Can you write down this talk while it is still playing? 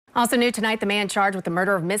Also new tonight, the man charged with the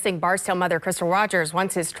murder of missing Barstow mother Crystal Rogers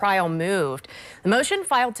wants his trial moved. The motion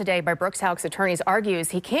filed today by Houck's attorneys argues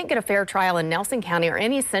he can't get a fair trial in Nelson County or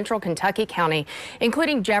any central Kentucky county,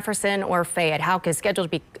 including Jefferson or Fayette. Houck is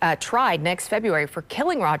scheduled to be tried next February for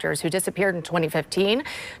killing Rogers, who disappeared in 2015.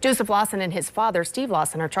 Joseph Lawson and his father, Steve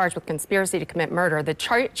Lawson, are charged with conspiracy to commit murder. The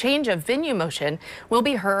change of venue motion will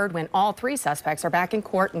be heard when all three suspects are back in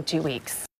court in 2 weeks.